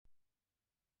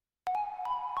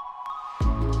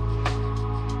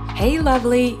Hey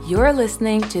lovely, you're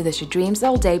listening to the She Dreams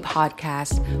All Day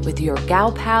podcast with your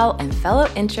gal pal and fellow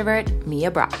introvert, Mia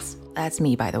Brox. That's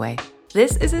me, by the way.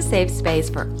 This is a safe space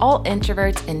for all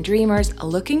introverts and dreamers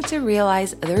looking to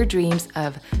realize their dreams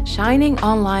of shining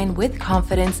online with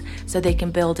confidence so they can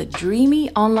build a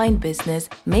dreamy online business,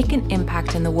 make an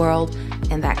impact in the world,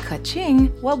 and that ka-ching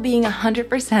while being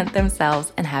 100%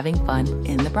 themselves and having fun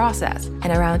in the process. And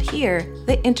around here,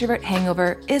 the Introvert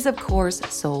Hangover is of course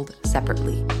sold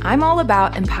separately. I'm all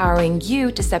about empowering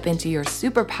you to step into your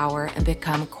superpower and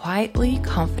become quietly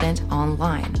confident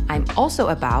online. I'm also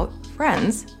about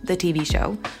Friends, the TV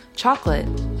show, chocolate,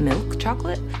 milk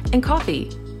chocolate, and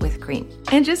coffee with cream.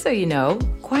 And just so you know,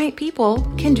 quiet people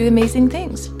can do amazing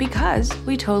things because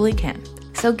we totally can.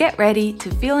 So get ready to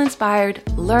feel inspired,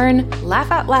 learn, laugh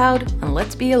out loud, and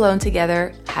let's be alone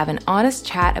together, have an honest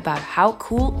chat about how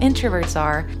cool introverts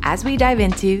are as we dive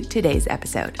into today's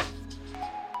episode.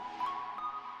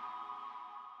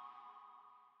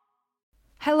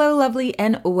 Hello, lovely,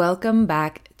 and welcome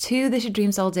back to the She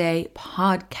Dreams All Day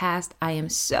podcast. I am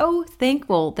so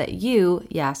thankful that you,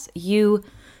 yes, you,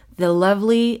 the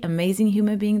lovely, amazing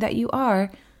human being that you are,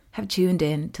 have tuned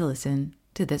in to listen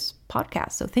to this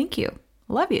podcast. So thank you.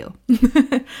 Love you.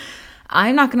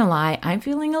 I'm not going to lie. I'm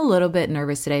feeling a little bit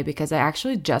nervous today because I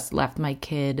actually just left my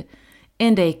kid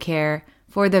in daycare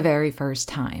for the very first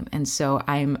time. And so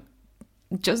I'm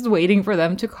just waiting for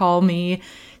them to call me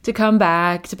to come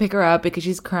back to pick her up because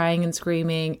she's crying and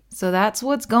screaming. So that's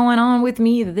what's going on with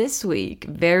me this week.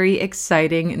 Very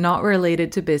exciting, not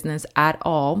related to business at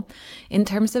all. In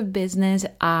terms of business,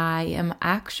 I am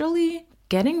actually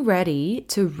getting ready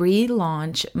to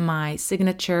relaunch my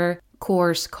signature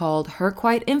course called Her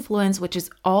Quiet Influence, which is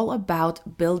all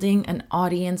about building an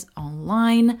audience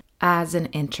online as an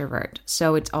introvert.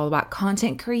 So it's all about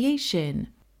content creation,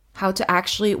 how to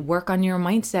actually work on your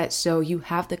mindset so you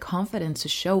have the confidence to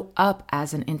show up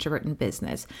as an introvert in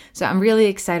business. So I'm really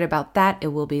excited about that. It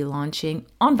will be launching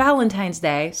on Valentine's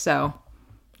Day. So,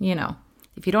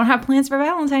 if you don't have plans for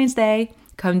Valentine's Day,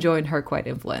 come join Her Quiet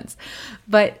Influence.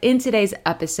 But in today's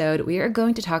episode, we are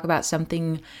going to talk about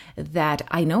something that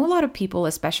I know a lot of people,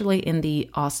 especially in the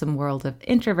awesome world of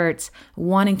introverts,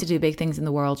 wanting to do big things in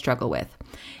the world, struggle with.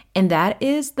 And that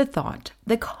is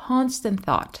the constant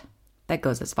thought that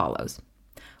goes as follows.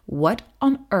 What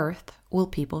on earth will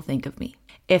people think of me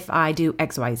if I do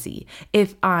XYZ,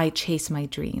 if I chase my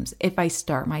dreams, if I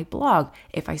start my blog,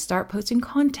 if I start posting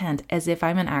content as if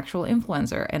I'm an actual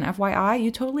influencer? And FYI,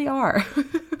 you totally are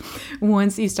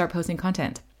once you start posting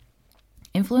content.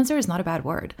 Influencer is not a bad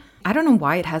word. I don't know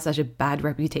why it has such a bad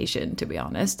reputation, to be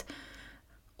honest.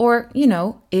 Or,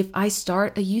 if I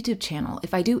start a YouTube channel,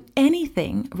 if I do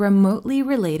anything remotely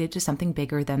related to something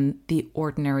bigger than the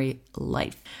ordinary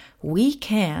life, we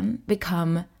can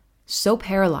become so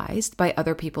paralyzed by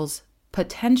other people's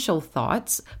potential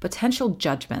thoughts, potential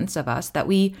judgments of us that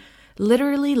we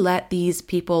literally let these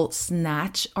people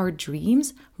snatch our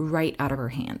dreams right out of our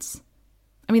hands.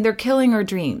 I mean, they're killing our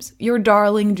dreams, your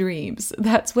darling dreams.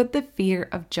 That's what the fear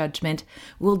of judgment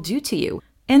will do to you.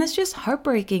 And it's just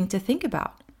heartbreaking to think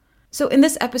about. So in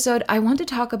this episode, I want to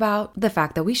talk about the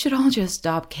fact that we should all just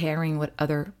stop caring what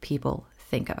other people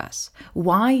think of us.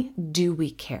 Why do we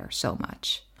care so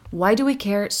much? Why do we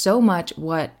care so much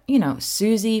what,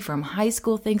 Susie from high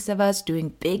school thinks of us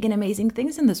doing big and amazing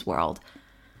things in this world?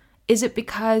 Is it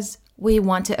because we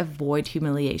want to avoid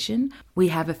humiliation? We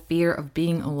have a fear of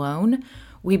being alone?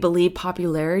 We believe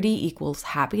popularity equals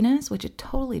happiness, which it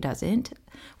totally doesn't.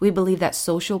 We believe that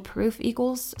social proof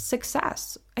equals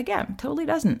success. Again, totally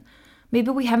doesn't. Maybe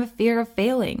we have a fear of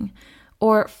failing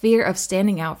or fear of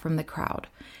standing out from the crowd.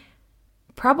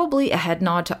 Probably a head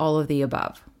nod to all of the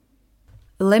above.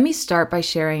 Let me start by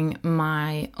sharing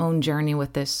my own journey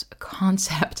with this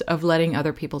concept of letting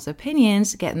other people's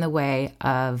opinions get in the way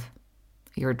of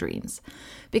your dreams.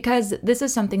 Because this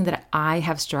is something that I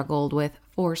have struggled with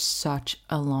for such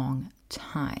a long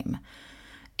time.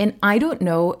 And I don't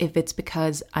know if it's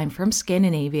because I'm from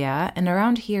Scandinavia and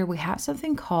around here we have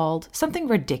something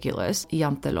ridiculous,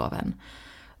 janteloven,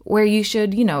 where you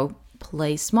should,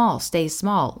 play small, stay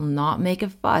small, not make a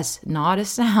fuss, not a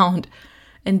sound,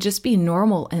 and just be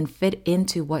normal and fit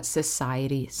into what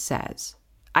society says.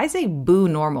 I say boo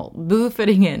normal, boo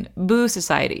fitting in, boo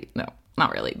society. No,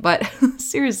 not really, but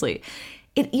seriously,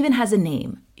 it even has a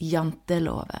name,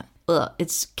 janteloven.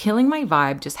 It's killing my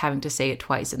vibe just having to say it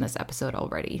twice in this episode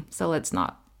already. So let's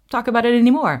not talk about it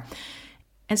anymore.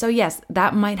 And so yes,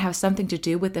 that might have something to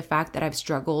do with the fact that I've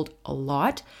struggled a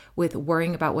lot with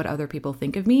worrying about what other people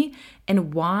think of me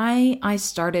and why I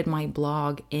started my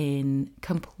blog in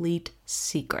complete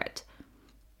secret.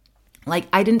 Like,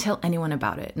 I didn't tell anyone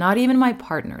about it, not even my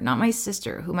partner, not my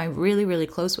sister, whom I'm really, really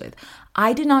close with.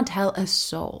 I did not tell a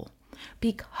soul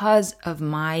because of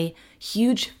my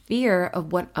huge fear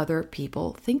of what other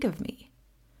people think of me.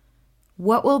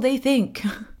 What will they think?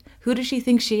 Who does she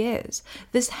think she is?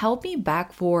 This held me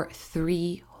back for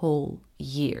 3 whole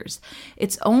years.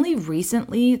 It's only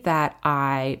recently that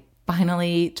I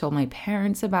finally told my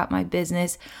parents about my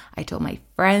business. I told my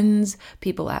friends,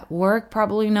 people at work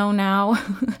probably know now.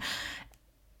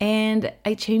 And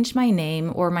I changed my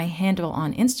name or my handle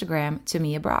on Instagram to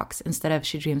Mia Brox instead of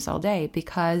She Dreams All Day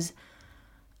because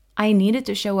I needed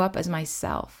to show up as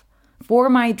myself. For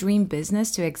my dream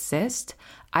business to exist,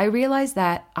 I realized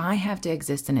that I have to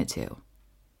exist in it too.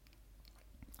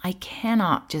 I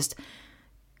cannot just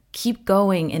keep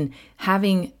going and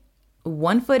having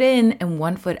one foot in and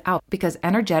one foot out because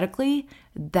energetically,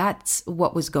 that's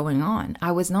what was going on.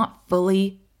 I was not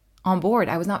fully on board.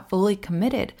 I was not fully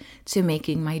committed to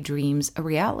making my dreams a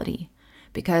reality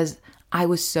because I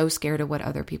was so scared of what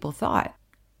other people thought.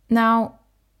 Now,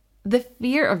 the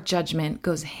fear of judgment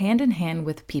goes hand in hand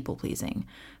with people pleasing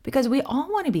because we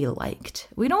all want to be liked.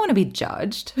 We don't want to be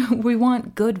judged. We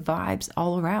want good vibes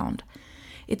all around.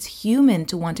 It's human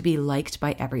to want to be liked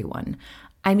by everyone.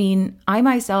 I mean, I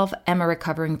myself am a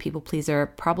recovering people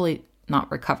pleaser, probably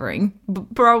not recovering,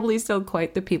 but probably still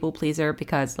quite the people pleaser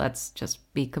because let's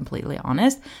just be completely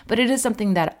honest, but it is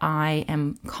something that I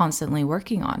am constantly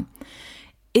working on.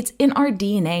 It's in our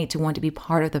DNA to want to be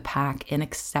part of the pack and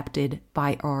accepted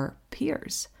by our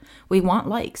peers. We want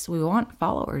likes, we want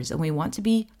followers, and we want to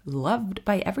be loved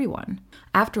by everyone.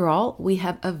 After all, we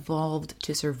have evolved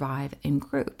to survive in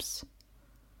groups.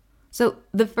 So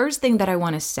the first thing that I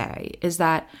want to say is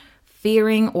that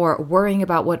fearing or worrying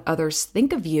about what others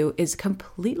think of you is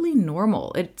completely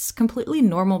normal. It's completely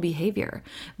normal behavior.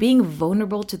 Being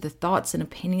vulnerable to the thoughts and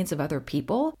opinions of other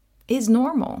people is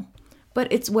normal.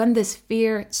 But it's when this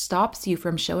fear stops you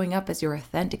from showing up as your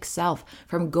authentic self,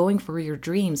 from going for your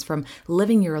dreams, from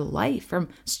living your life, from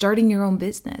starting your own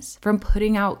business, from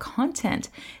putting out content,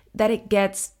 that it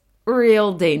gets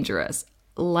real dangerous,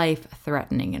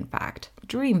 life-threatening, in fact,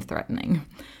 dream-threatening.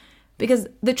 Because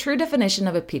the true definition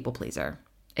of a people pleaser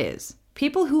is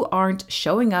people who aren't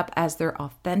showing up as their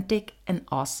authentic and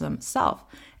awesome self.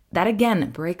 That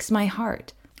again breaks my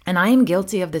heart. And I am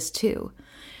guilty of this too.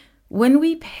 When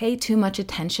we pay too much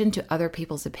attention to other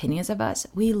people's opinions of us,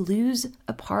 we lose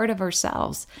a part of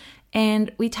ourselves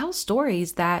and we tell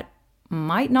stories that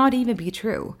might not even be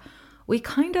true. We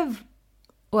kind of,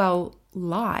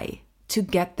 lie to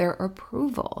get their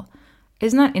approval.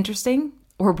 Isn't that interesting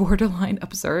or borderline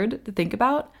absurd to think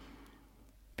about?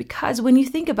 Because when you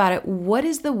think about it, what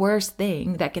is the worst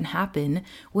thing that can happen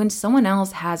when someone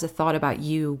else has a thought about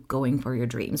you going for your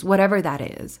dreams, whatever that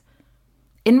is?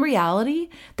 In reality,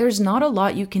 there's not a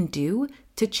lot you can do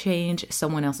to change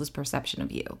someone else's perception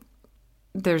of you.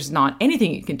 There's not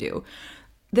anything you can do.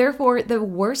 Therefore, the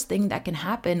worst thing that can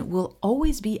happen will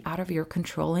always be out of your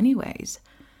control anyways.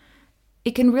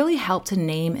 It can really help to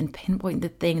name and pinpoint the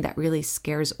thing that really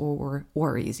scares or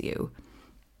worries you.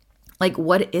 Like,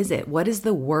 what is it? What is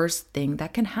the worst thing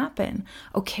that can happen?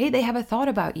 Okay, they have a thought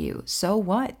about you. So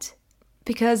what?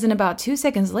 Because in about 2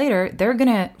 seconds later, they're going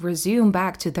to resume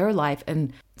back to their life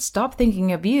and stop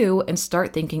thinking of you and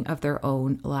start thinking of their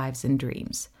own lives and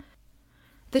dreams.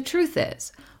 The truth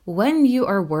is, when you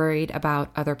are worried about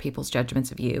other people's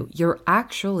judgments of you, you're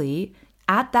actually,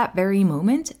 at that very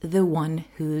moment, the one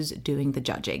who's doing the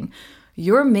judging.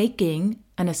 You're making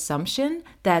an assumption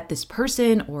that this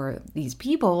person or these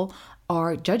people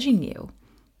are judging you.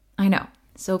 I know.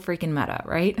 So freaking meta,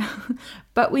 right?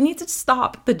 But we need to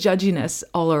stop the judginess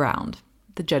all around.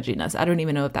 The judginess. I don't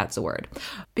even know if that's a word.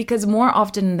 Because more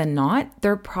often than not,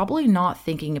 they're probably not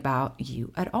thinking about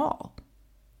you at all.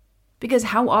 Because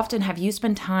how often have you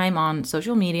spent time on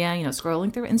social media,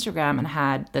 scrolling through Instagram and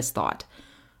had this thought?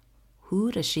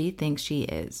 Who does she think she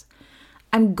is?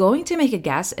 I'm going to make a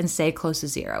guess and say close to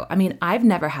zero. I mean, I've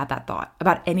never had that thought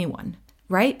about anyone,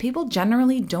 right? People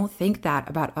generally don't think that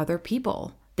about other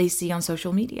people they see on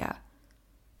social media.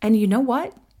 And you know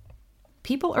what?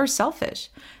 People are selfish.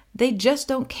 They just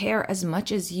don't care as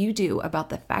much as you do about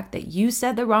the fact that you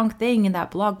said the wrong thing in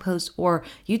that blog post or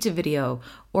YouTube video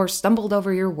or stumbled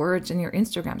over your words in your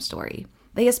Instagram story.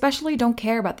 They especially don't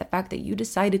care about the fact that you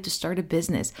decided to start a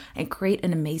business and create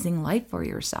an amazing life for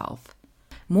yourself.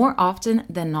 More often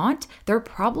than not, they're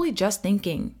probably just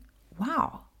thinking,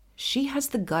 wow, she has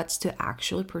the guts to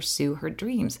actually pursue her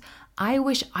dreams. I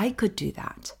wish I could do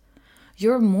that.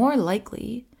 You're more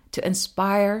likely to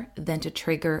inspire than to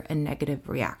trigger a negative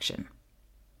reaction.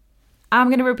 I'm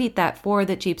going to repeat that for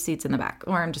the cheap seats in the back,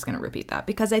 or I'm just going to repeat that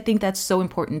because I think that's so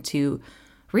important to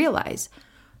realize.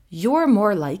 You're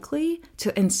more likely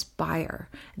to inspire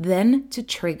than to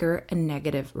trigger a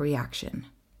negative reaction.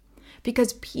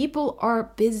 Because people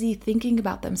are busy thinking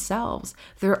about themselves,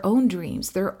 their own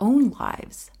dreams, their own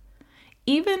lives.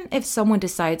 Even if someone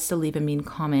decides to leave a mean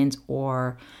comment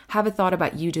or have a thought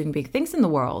about you doing big things in the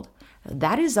world,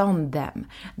 that is on them.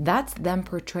 That's them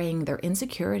portraying their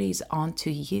insecurities onto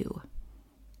you.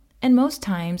 And most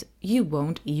times, you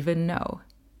won't even know.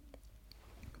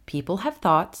 People have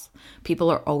thoughts. People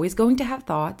are always going to have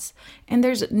thoughts. And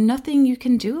there's nothing you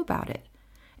can do about it.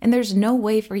 And there's no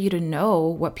way for you to know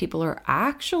what people are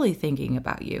actually thinking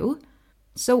about you.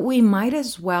 So we might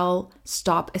as well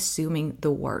stop assuming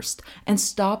the worst and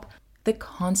stop the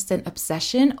constant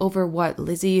obsession over what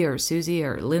Lizzie or Susie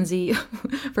or Lindsay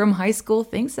from high school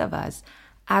thinks of us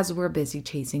as we're busy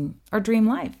chasing our dream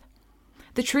life.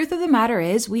 The truth of the matter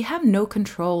is we have no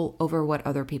control over what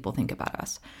other people think about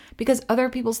us because other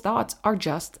people's thoughts are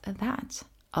just that,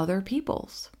 other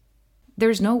people's.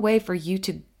 There's no way for you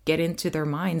to get into their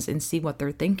minds and see what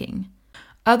they're thinking.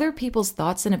 Other people's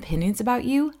thoughts and opinions about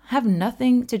you have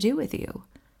nothing to do with you.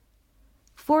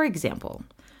 For example,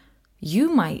 you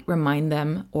might remind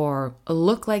them or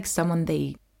look like someone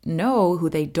they know who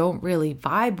they don't really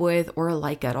vibe with or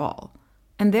like at all.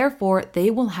 And therefore, they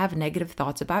will have negative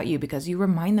thoughts about you because you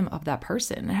remind them of that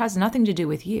person. It has nothing to do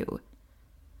with you,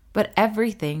 but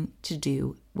everything to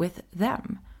do with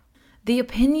them. The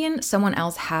opinion someone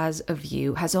else has of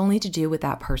you has only to do with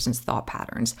that person's thought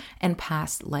patterns and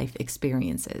past life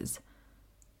experiences.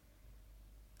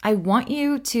 I want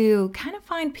you to kind of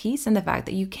find peace in the fact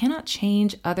that you cannot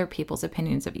change other people's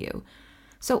opinions of you.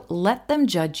 So let them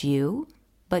judge you,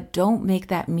 but don't make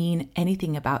that mean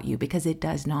anything about you because it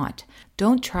does not.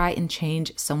 Don't try and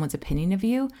change someone's opinion of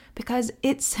you because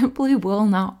it simply will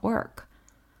not work.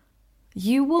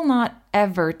 You will not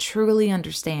ever truly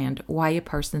understand why a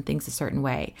person thinks a certain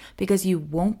way because you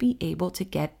won't be able to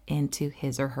get into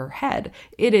his or her head.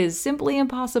 It is simply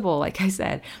impossible. Like I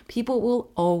said, people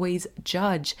will always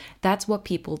judge. That's what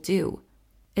people do.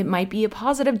 It might be a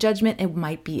positive judgment. It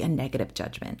might be a negative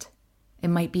judgment. It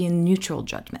might be a neutral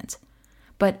judgment.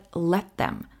 But let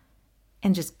them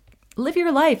and just live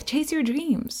your life, chase your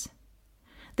dreams.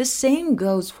 The same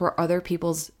goes for other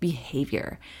people's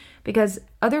behavior. Because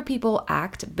other people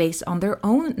act based on their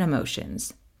own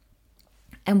emotions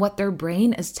and what their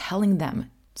brain is telling them.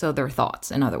 So their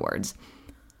thoughts, in other words.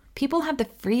 People have the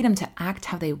freedom to act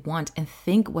how they want and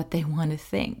think what they want to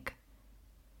think.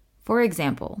 For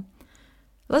example,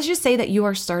 let's just say that you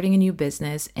are starting a new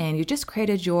business and you just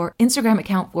created your Instagram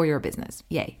account for your business.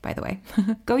 Yay, by the way.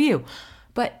 Go you.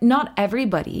 But not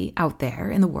everybody out there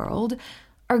in the world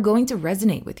are going to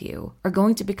resonate with you, are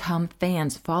going to become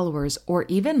fans, followers, or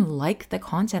even like the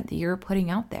content that you're putting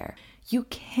out there. You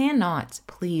cannot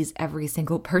please every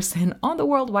single person on the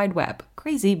World Wide Web.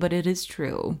 Crazy, but it is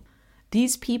true.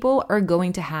 These people are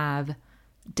going to have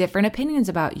different opinions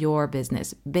about your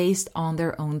business based on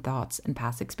their own thoughts and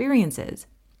past experiences.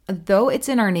 Though it's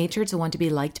in our nature to want to be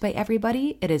liked by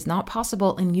everybody, it is not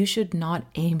possible and you should not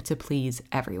aim to please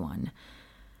everyone.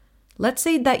 Let's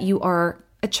say that you are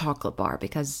a chocolate bar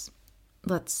because,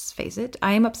 let's face it,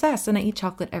 I am obsessed and I eat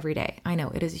chocolate every day. I know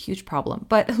it is a huge problem,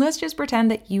 but let's just pretend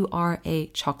that you are a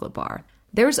chocolate bar.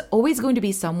 There's always going to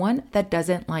be someone that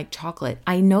doesn't like chocolate.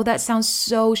 I know that sounds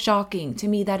so shocking. To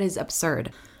me, that is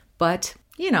absurd. But,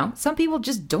 some people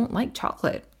just don't like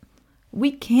chocolate.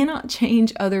 We cannot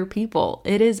change other people.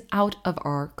 It is out of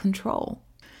our control.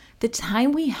 The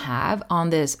time we have on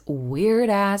this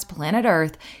weird-ass planet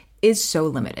Earth is so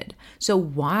limited. So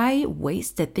why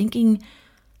waste it thinking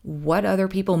what other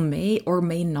people may or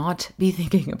may not be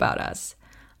thinking about us?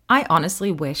 I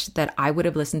honestly wish that I would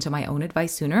have listened to my own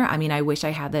advice sooner. I wish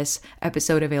I had this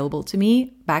episode available to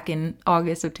me back in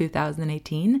August of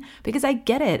 2018 because I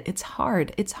get it. It's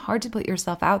hard. It's hard to put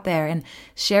yourself out there and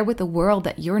share with the world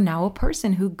that you're now a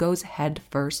person who goes head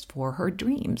first for her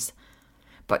dreams.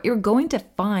 But you're going to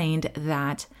find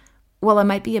that, well, it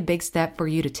might be a big step for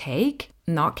you to take,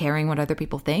 not caring what other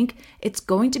people think. It's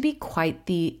going to be quite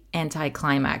the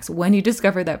anticlimax when you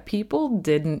discover that people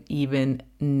didn't even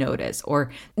notice or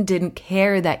didn't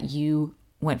care that you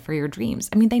went for your dreams.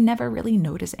 They never really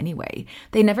notice anyway.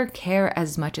 They never care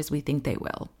as much as we think they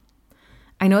will.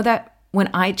 I know that when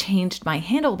I changed my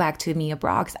handle back to Mia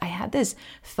Brox, I had this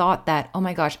thought that, oh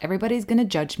my gosh, everybody's going to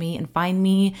judge me and find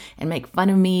me and make fun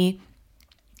of me.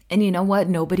 And you know what?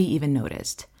 Nobody even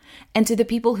noticed. And to the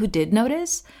people who did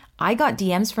notice, I got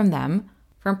DMs from them,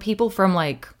 from people from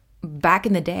back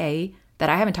in the day that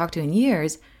I haven't talked to in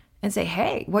years and say,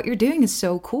 hey, what you're doing is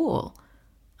so cool.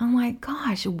 I'm like,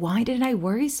 gosh, why did I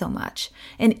worry so much?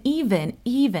 And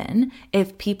even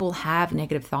if people have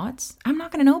negative thoughts, I'm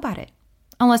not going to know about it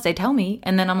unless they tell me.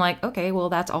 And then I'm like, okay, well,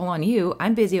 that's all on you.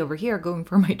 I'm busy over here going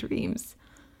for my dreams.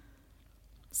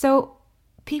 So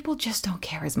people just don't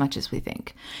care as much as we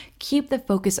think. Keep the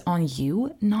focus on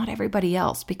you, not everybody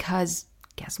else, because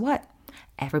guess what?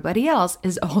 Everybody else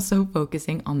is also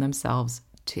focusing on themselves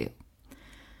too.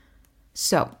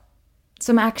 So,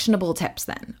 some actionable tips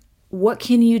then. What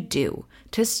can you do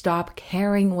to stop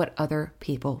caring what other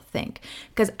people think?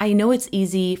 Because I know it's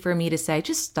easy for me to say,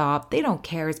 just stop. They don't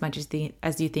care as much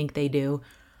as you think they do.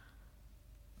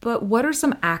 But what are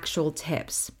some actual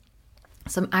tips?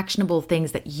 Some actionable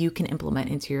things that you can implement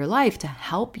into your life to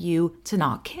help you to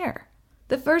not care?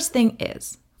 The first thing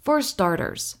is, for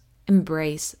starters,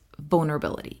 embrace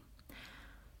vulnerability.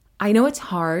 I know it's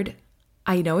hard.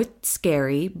 I know it's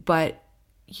scary, but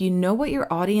you know what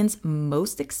your audience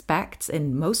most expects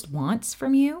and most wants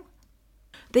from you?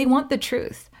 They want the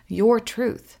truth,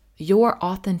 your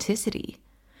authenticity.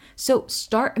 So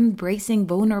start embracing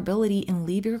vulnerability and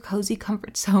leave your cozy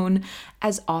comfort zone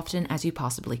as often as you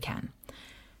possibly can.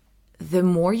 The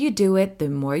more you do it, the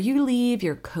more you leave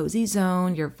your cozy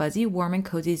zone, your fuzzy, warm, and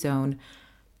cozy zone,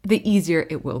 the easier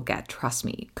it will get, trust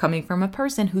me, coming from a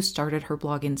person who started her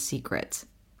blog in secret.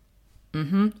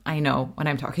 I know what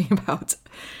I'm talking about.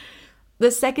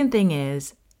 The second thing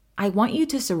is, I want you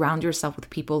to surround yourself with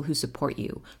people who support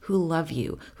you, who love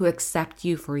you, who accept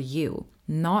you for you,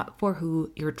 not for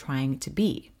who you're trying to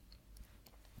be.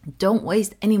 Don't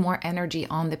waste any more energy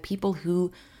on the people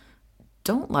who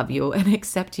don't love you and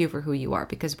accept you for who you are,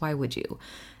 because why would you?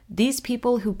 These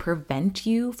people who prevent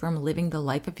you from living the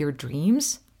life of your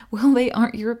dreams, well, they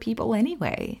aren't your people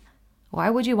anyway. Why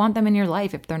would you want them in your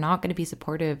life if they're not going to be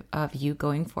supportive of you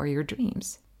going for your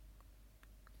dreams?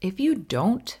 If you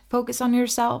don't focus on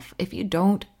yourself, if you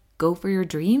don't go for your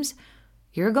dreams,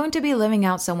 you're going to be living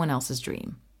out someone else's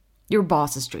dream, your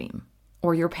boss's dream,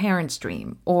 or your parents'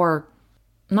 dream, or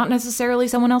not necessarily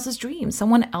someone else's dream,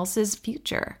 someone else's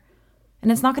future. And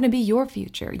it's not going to be your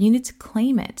future. You need to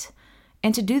claim it.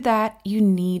 And to do that, you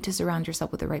need to surround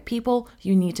yourself with the right people.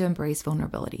 You need to embrace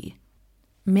vulnerability.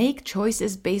 Make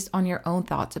choices based on your own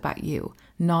thoughts about you,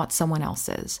 not someone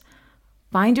else's.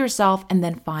 Find yourself and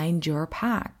then find your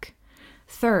pack.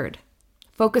 Third,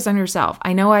 focus on yourself.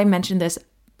 I know I mentioned this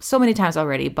so many times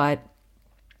already, but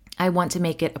I want to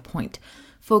make it a point.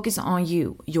 Focus on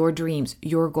you, your dreams,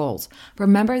 your goals.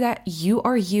 Remember that you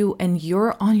are you and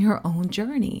you're on your own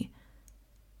journey.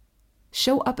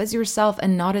 Show up as yourself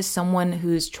and not as someone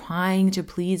who's trying to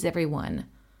please everyone,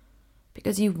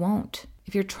 because you won't.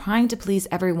 If you're trying to please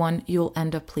everyone, you'll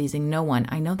end up pleasing no one.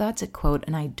 I know that's a quote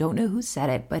and I don't know who said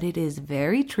it, but it is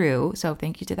very true. So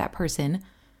thank you to that person.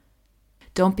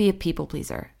 Don't be a people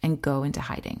pleaser and go into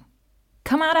hiding.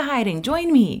 Come out of hiding.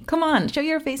 Join me. Come on. Show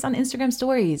your face on Instagram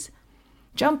stories.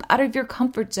 Jump out of your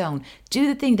comfort zone. Do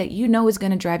the thing that you know is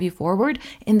going to drive you forward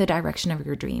in the direction of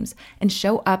your dreams, and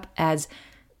show up as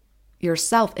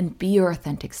yourself and be your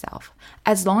authentic self.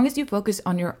 As long as you focus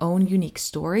on your own unique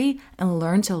story and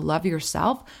learn to love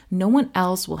yourself, no one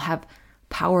else will have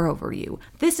power over you.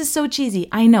 This is so cheesy,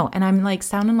 I know, and I'm like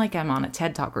sounding like I'm on a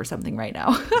TED Talk or something right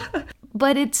now.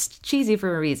 But it's cheesy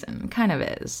for a reason, it kind of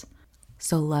is.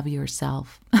 So love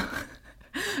yourself.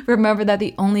 Remember that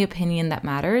the only opinion that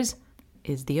matters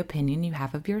is the opinion you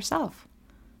have of yourself.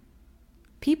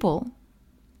 People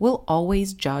will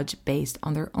always judge based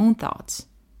on their own thoughts,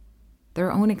 their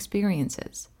own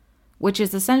experiences, which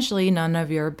is essentially none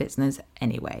of your business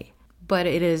anyway. But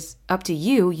it is up to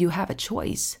you. You have a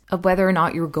choice of whether or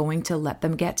not you're going to let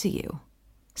them get to you.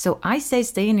 So I say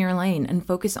stay in your lane and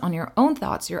focus on your own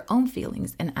thoughts, your own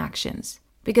feelings and actions,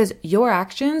 because your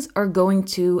actions are going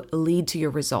to lead to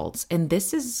your results. And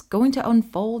this is going to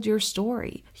unfold your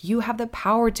story. You have the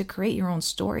power to create your own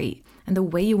story and the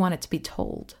way you want it to be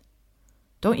told.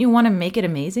 Don't you want to make it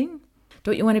amazing?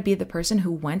 Don't you want to be the person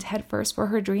who went headfirst for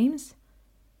her dreams?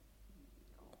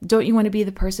 Don't you want to be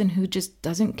the person who just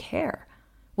doesn't care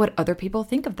what other people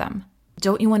think of them?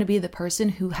 Don't you want to be the person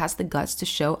who has the guts to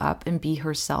show up and be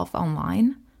herself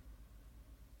online?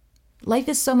 Life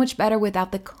is so much better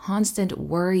without the constant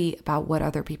worry about what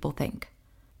other people think.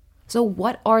 So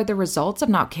what are the results of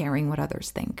not caring what others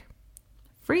think?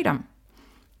 Freedom.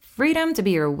 Freedom to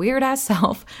be your weird-ass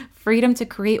self, freedom to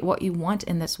create what you want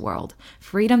in this world,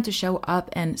 freedom to show up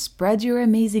and spread your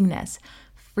amazingness,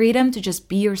 freedom to just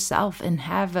be yourself and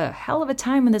have a hell of a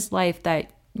time in this life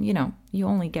that, you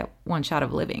only get one shot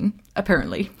of living,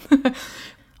 apparently.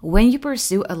 When you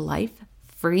pursue a life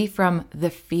free from the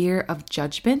fear of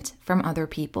judgment from other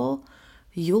people,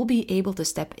 you'll be able to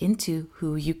step into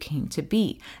who you came to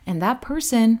be. And that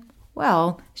person,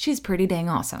 well, she's pretty dang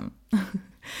awesome.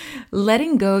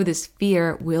 Letting go of this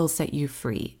fear will set you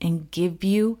free and give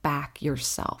you back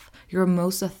yourself, your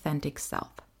most authentic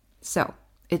self. So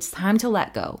it's time to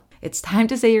let go. It's time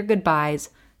to say your goodbyes.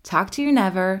 Talk to you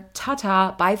never.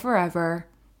 Ta-ta. Bye forever.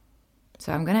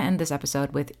 So I'm going to end this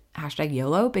episode with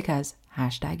 #YOLO because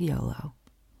 #YOLO.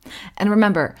 And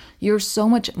remember, you're so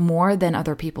much more than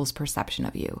other people's perception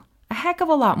of you. A heck of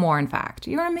a lot more, in fact.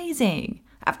 You're amazing.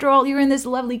 After all, you're in this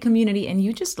lovely community and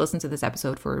you just listened to this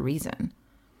episode for a reason.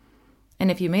 And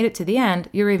if you made it to the end,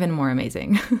 you're even more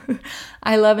amazing.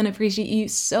 I love and appreciate you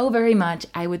so very much.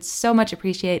 I would so much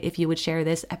appreciate if you would share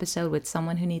this episode with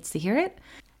someone who needs to hear it.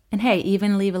 And hey,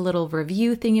 even leave a little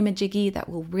review thingamajiggy that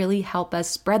will really help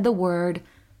us spread the word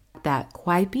that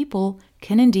quiet people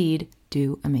can indeed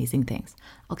do amazing things.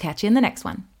 I'll catch you in the next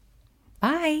one.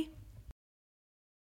 Bye.